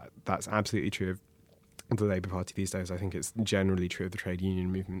absolutely true of the Labour Party these days. I think it's generally true of the trade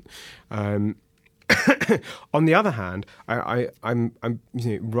union movement. On the other hand, I'm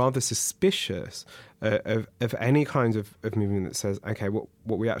rather suspicious of any kind of movement that says, okay, what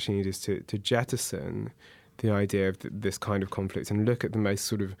we actually need is to jettison the idea of this kind of conflict and look at the most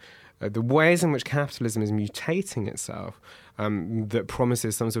sort of the ways in which capitalism is mutating itself, that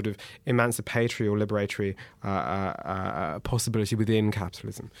promises some sort of emancipatory or liberatory possibility within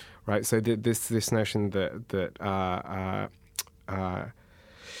capitalism, right? So this notion that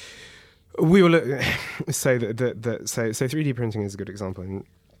we will look, say that 3D printing is a good example, and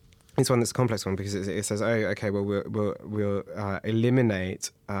it's one that's a complex one because it says, oh, okay, well we'll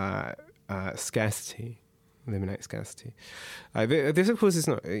eliminate scarcity. Eliminate scarcity. This, of course, is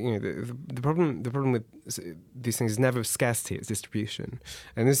not. The problem with these things is never scarcity; it's distribution,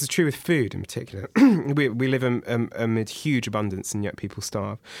 and this is true with food in particular. we live amid huge abundance, and yet people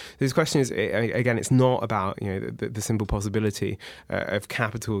starve. This question is, again, it's not about the simple possibility of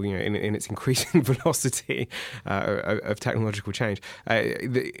capital, in its increasing velocity of technological change.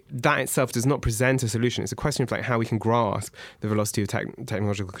 That itself does not present a solution. It's a question of how we can grasp the velocity of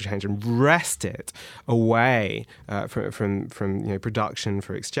technological change and wrest it away from production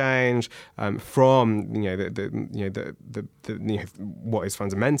for exchange, from what is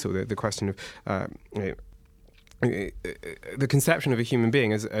fundamental, the question of the conception of a human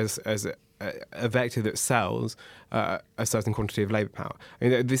being as a vector that sells a certain quantity of labour power. I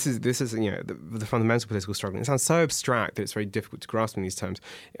mean, this is the fundamental political struggle. It sounds so abstract that it's very difficult to grasp in these terms.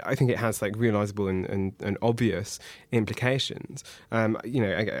 I think it has realisable and obvious implications.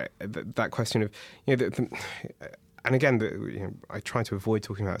 That question of and again, I try to avoid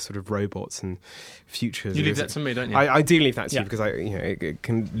talking about sort of robots and futures. You leave that to me, don't you? I do leave that to you because it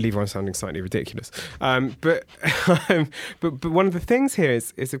can leave one sounding slightly ridiculous. But one of the things here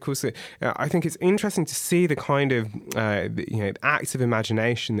is of course, I think it's interesting to see the kind of acts of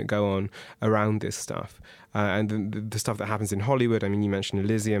imagination that go on around this stuff. And the stuff that happens in Hollywood. I mean, you mentioned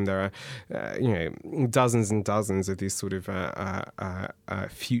Elysium. There are dozens and dozens of these sort of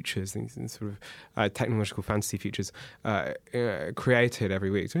futures, these sort of technological fantasy futures created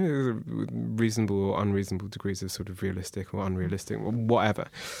every week, reasonable or unreasonable degrees of sort of realistic or unrealistic or whatever.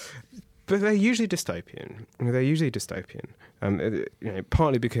 But they're usually dystopian.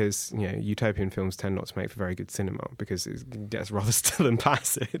 Partly because utopian films tend not to make for very good cinema because it gets rather still and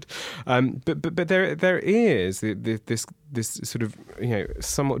placid. But there is this sort of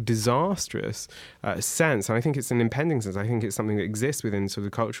somewhat disastrous sense, and I think it's an impending sense. I think it's something that exists within sort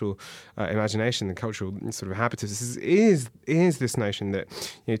of the cultural imagination, the cultural sort of habitus. Is this notion that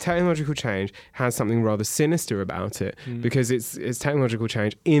technological change has something rather sinister about it because it's technological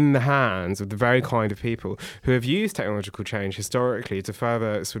change in the hands of the very kind of people who have used technological change historically to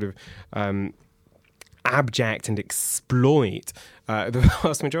further sort of abject and exploit the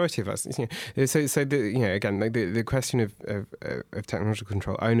vast majority of us. So again, like the question of technological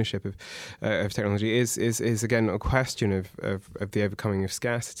control, ownership of technology is again a question of the overcoming of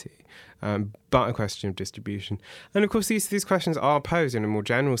scarcity. But a question of distribution, and of course these questions are posed in a more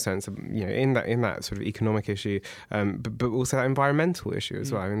general sense, in that sort of economic issue, but also that environmental issue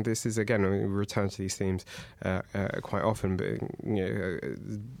as well. I mean, this is again, we return to these themes quite often, but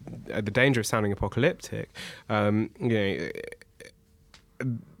at the danger of sounding apocalyptic, that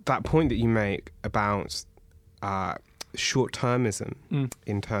point that you make about short-termism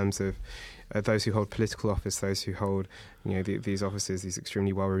in terms of those who hold political office, those who hold these offices, these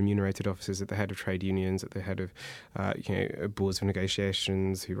extremely well-remunerated offices at the head of trade unions, at the head of boards of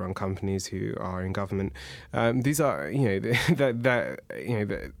negotiations, who run companies, who are in government. These are that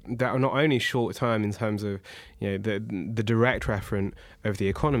are not only short-term in terms of the direct referent of the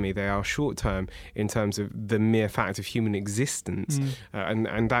economy. They are short-term in terms of the mere fact of human existence,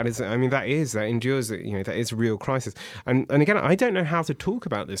 and that is, that endures. That is a real crisis. And again, I don't know how to talk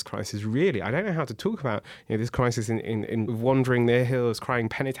about this crisis. Really, I don't know how to talk about this crisis in wandering their hills, crying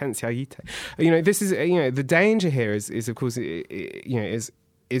penitentia ite. This is the danger here is of course is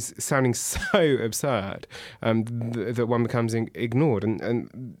sounding so absurd that one becomes ignored,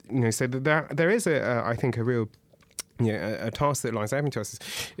 and so that there is I think a real a task that lies open to us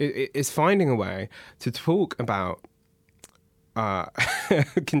is finding a way to talk about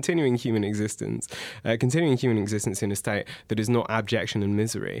continuing human existence in a state that is not abjection and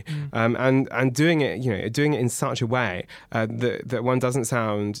misery, and doing it in such a way that one doesn't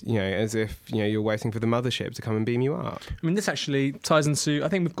sound as if you're waiting for the mothership to come and beam you up. I mean, this actually ties into, I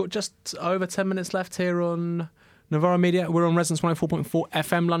think we've got just over 10 minutes left here on Novara Media. We're on Resonance 104.4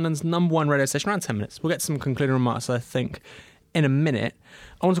 FM, London's number one radio station. Around 10 minutes. We'll get some concluding remarks, I think, in a minute.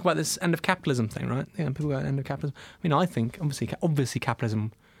 I want to talk about this end of capitalism thing, right? People go, end of capitalism. I mean, I think, obviously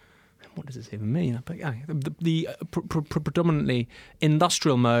capitalism, what does this even mean? But the predominantly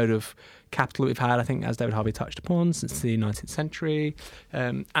industrial mode of capital we've had, I think, as David Harvey touched upon, since the 19th century,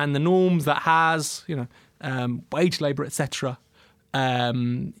 and the norms that has, wage labour, etc.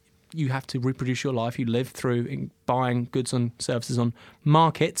 You have to reproduce your life. You live through buying goods and services on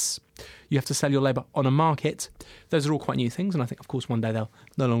markets. You have to sell your labour on a market. Those are all quite new things, and I think, of course, one day they'll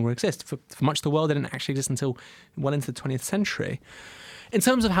no longer exist. For much of the world, they didn't actually exist until well into the 20th century. In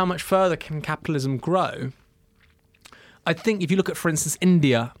terms of how much further can capitalism grow, I think if you look at, for instance,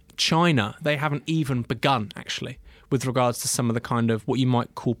 India, China, they haven't even begun, actually, with regards to some of the kind of what you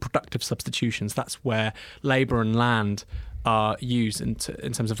might call productive substitutions. That's where labour and land are used in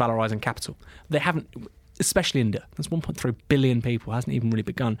terms of valorising capital. They haven't, especially India. That's 1.3 billion people, hasn't even really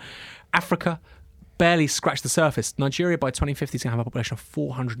begun. Africa barely scratched the surface. Nigeria by 2050 is going to have a population of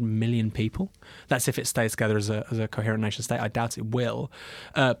 400 million people. That's if it stays together as a coherent nation state. I doubt it will.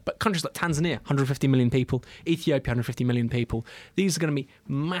 But countries like Tanzania, 150 million people. Ethiopia, 150 million people. These are going to be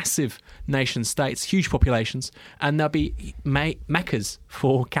massive nation states, huge populations, and they'll be meccas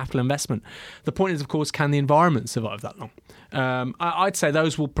for capital investment. The point is, of course, can the environment survive that long? I'd say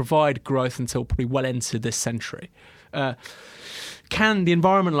those will provide growth until probably well into this century. Can the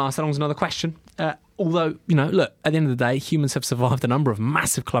environment last that long is another question. Although, look, at the end of the day, humans have survived a number of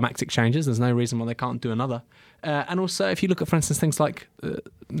massive climatic changes. There's no reason why they can't do another. And also, if you look at, for instance, things like,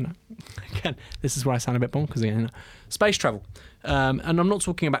 again, this is where I sound a bit bonkers again, space travel. And I'm not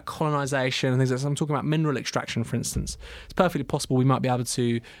talking about colonisation and things like that. I'm talking about mineral extraction, for instance. It's perfectly possible we might be able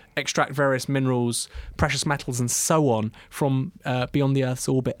to extract various minerals, precious metals and so on from beyond the Earth's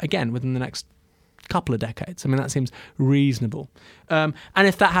orbit, again, within the next couple of decades. I mean, that seems reasonable. And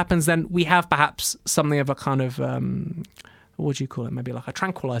if that happens, then we have perhaps something of a kind of, what would you call it? Maybe like a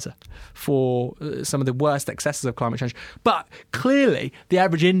tranquilizer for some of the worst excesses of climate change. But clearly, the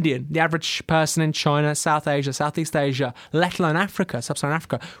average Indian, the average person in China, South Asia, Southeast Asia, let alone Africa, sub-Saharan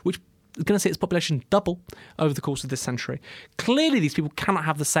Africa, which is going to see its population double over the course of this century. Clearly, these people cannot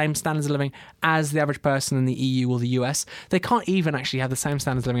have the same standards of living as the average person in the EU or the US. They can't even actually have the same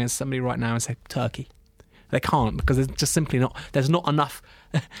standards of living as somebody right now in, say, Turkey. They can't, because there's just simply not, there's not enough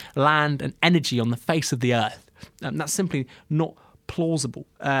land and energy on the face of the earth. That's simply not plausible.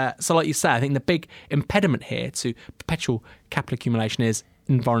 So like you say, I think the big impediment here to perpetual capital accumulation is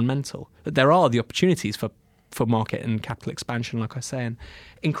environmental. But there are the opportunities for market and capital expansion, like I say, and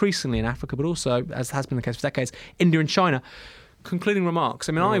increasingly in Africa, but also, as has been the case for decades, India and China. Concluding remarks.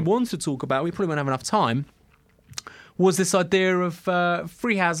 I mean, I wanted to talk about, we probably won't have enough time, was this idea of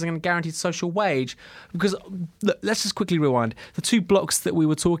free housing and guaranteed social wage. Because, look, let's just quickly rewind. The two blocks that we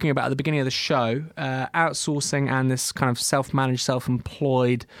were talking about at the beginning of the show, outsourcing and this kind of self-managed,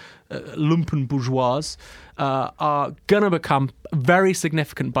 self-employed lumpen bourgeois, are going to become very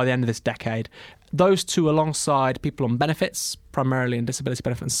significant by the end of this decade. Those two, alongside people on benefits, primarily in disability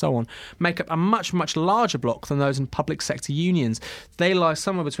benefits and so on, make up a much, much larger block than those in public sector unions. They lie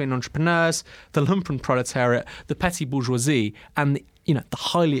somewhere between entrepreneurs, the lumpen proletariat, the petty bourgeoisie, and the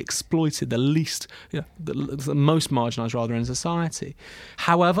highly exploited, the least, the most marginalised rather in society.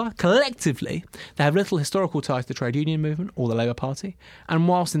 However, collectively, they have little historical ties to the trade union movement or the Labour Party. And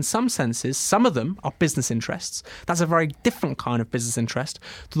whilst in some senses, some of them are business interests, that's a very different kind of business interest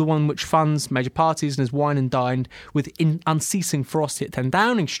to the one which funds major parties and is wine and dined with unceasing ferocity at 10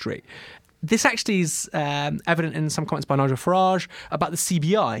 Downing Street. This actually is evident in some comments by Nigel Farage about the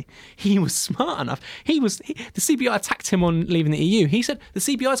CBI. He was smart enough. The CBI attacked him on leaving the EU. He said the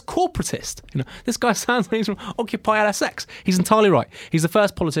CBI is corporatist. This guy sounds like he's from Occupy LSX. He's entirely right. He's the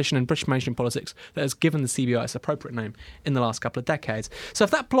first politician in British mainstream politics that has given the CBI its appropriate name in the last couple of decades. So if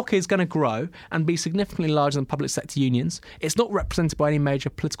that bloc is going to grow and be significantly larger than public sector unions, it's not represented by any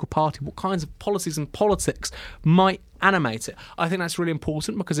major political party. What kinds of policies and politics might animate it? I think that's really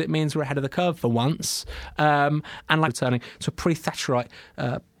important because it means we're ahead of the curve for once, and returning to a pre-Thatcherite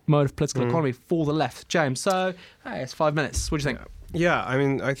mode of political economy for the left. James, so hey, it's 5 minutes. What do you think? Yeah, I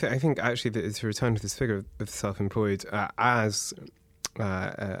mean, I think actually that to return to this figure of self-employed as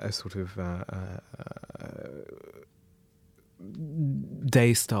a sort of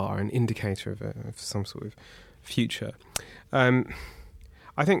day star, an indicator of some sort of future.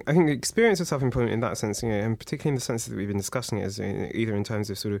 I think the experience of self-employment in that sense, and particularly in the sense that we've been discussing it, is either in terms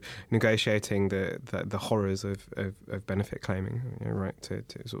of sort of negotiating the horrors of benefit claiming, right, to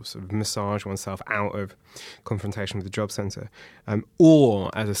sort of massage oneself out of confrontation with the job centre, or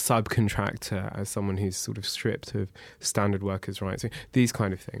as a subcontractor, as someone who's sort of stripped of standard workers' rights, these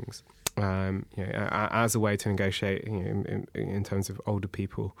kind of things. As a way to negotiate, in terms of older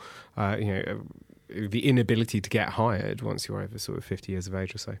people, the inability to get hired once you're over sort of 50 years of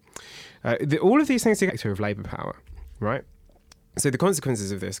age or so. All of these things are a factor of labour power, right? So the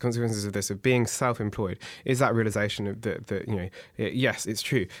consequences of this, of being self-employed, is that realisation of that yes, it's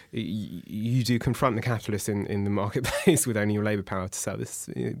true. You do confront the capitalist in the marketplace with only your labour power to sell.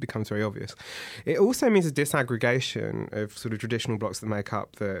 It becomes very obvious. It also means a disaggregation of sort of traditional blocks that make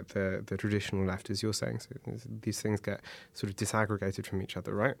up the traditional left, as you're saying. So these things get sort of disaggregated from each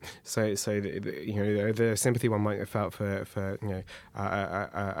other, right? So the sympathy one might have felt for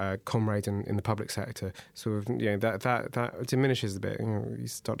a comrade in the public sector, sort of that diminishes a bit. You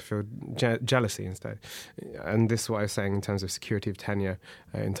start to feel jealousy instead, and this is what I was saying in terms of security of tenure,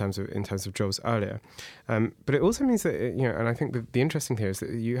 in terms of jobs earlier. But it also means that and I think the interesting here is that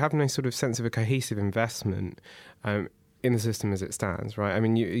you have no sort of sense of a cohesive investment in the system as it stands, right? I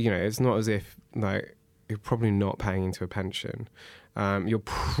mean, it's not as if like you're probably not paying into a pension. You're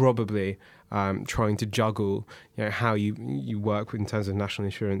probably trying to juggle, how you work in terms of national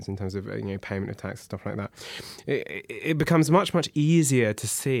insurance, in terms of payment of tax, stuff like that. It becomes much, much easier to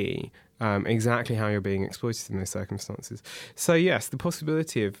see exactly how you're being exploited in those circumstances. So yes, the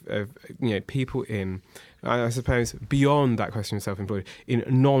possibility of people in, I suppose, beyond that question of self-employed, in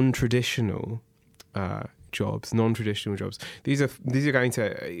non-traditional jobs, these are going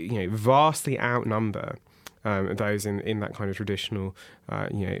to vastly outnumber those in that kind of traditional,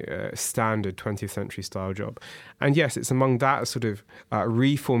 standard 20th century style job. And yes, it's among that sort of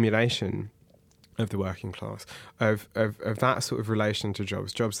reformulation of the working class, of that sort of relation to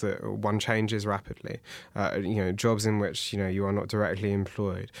jobs that one changes rapidly, jobs in which, you are not directly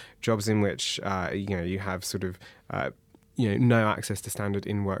employed, jobs in which, you have sort of, no access to standard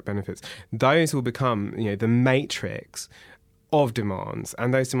in-work benefits. Those will become, the matrix of demands.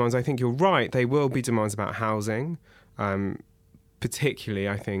 And those demands, I think you're right, they will be demands about housing, particularly,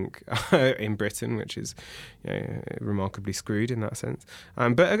 I think, in Britain, which is remarkably screwed in that sense.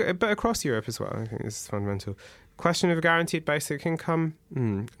 But across Europe as well, I think this is fundamental. Question of a guaranteed basic income,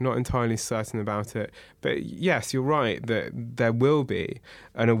 not entirely certain about it. But yes, you're right that there will be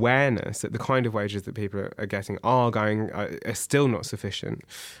an awareness that the kind of wages that people are getting are still not sufficient,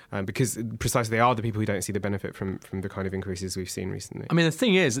 because precisely they are the people who don't see the benefit from the kind of increases we've seen recently. I mean, the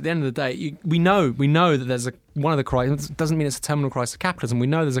thing is, at the end of the day, we know that there's one of the crises. It doesn't mean it's a terminal crisis of capitalism. We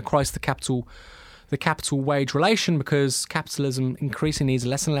know there's a crisis of the capital wage relation, because capitalism increasingly needs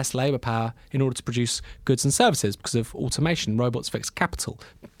less and less labour power in order to produce goods and services because of automation. Robots fix capital.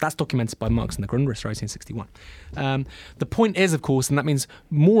 That's documented by Marx in the Grundrisse, 1861. The point is, of course, and that means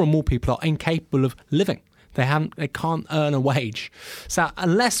more and more people are incapable of living. They can't earn a wage. So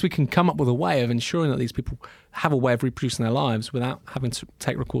unless we can come up with a way of ensuring that these people have a way of reproducing their lives without having to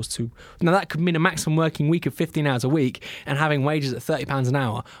take recourse to... Now, that could mean a maximum working week of 15 hours a week and having wages at £30 an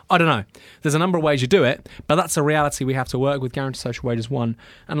hour. I don't know. There's a number of ways you do it, but that's a reality we have to work with. Guaranteed social wage is one.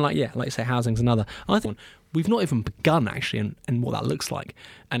 And like you say, housing's another. I think we've not even begun, actually, in what that looks like.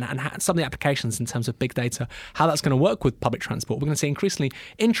 And some of the applications in terms of big data, how that's going to work with public transport. We're going to see increasingly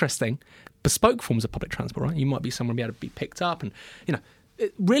interesting, bespoke forms of public transport, right? You might be someone be able to be picked up and,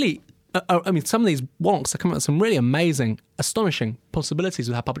 it really... some of these wonks are coming up with some really amazing, astonishing possibilities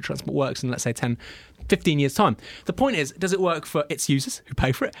with how public transport works in, let's say, 10, 15 years' time. The point is, does it work for its users who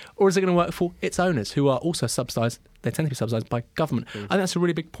pay for it, or is it going to work for its owners who are also subsidised? They tend to be subsidised by government. I think that's a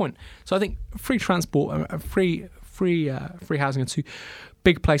really big point. So I think free transport, free housing are two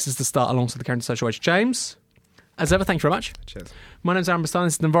big places to start alongside the guaranteed social wage. James, as ever, thank you very much. Cheers. My name's Aaron Bastani.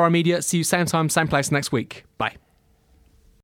 This is Enviro Media. See you same time, same place next week. Bye.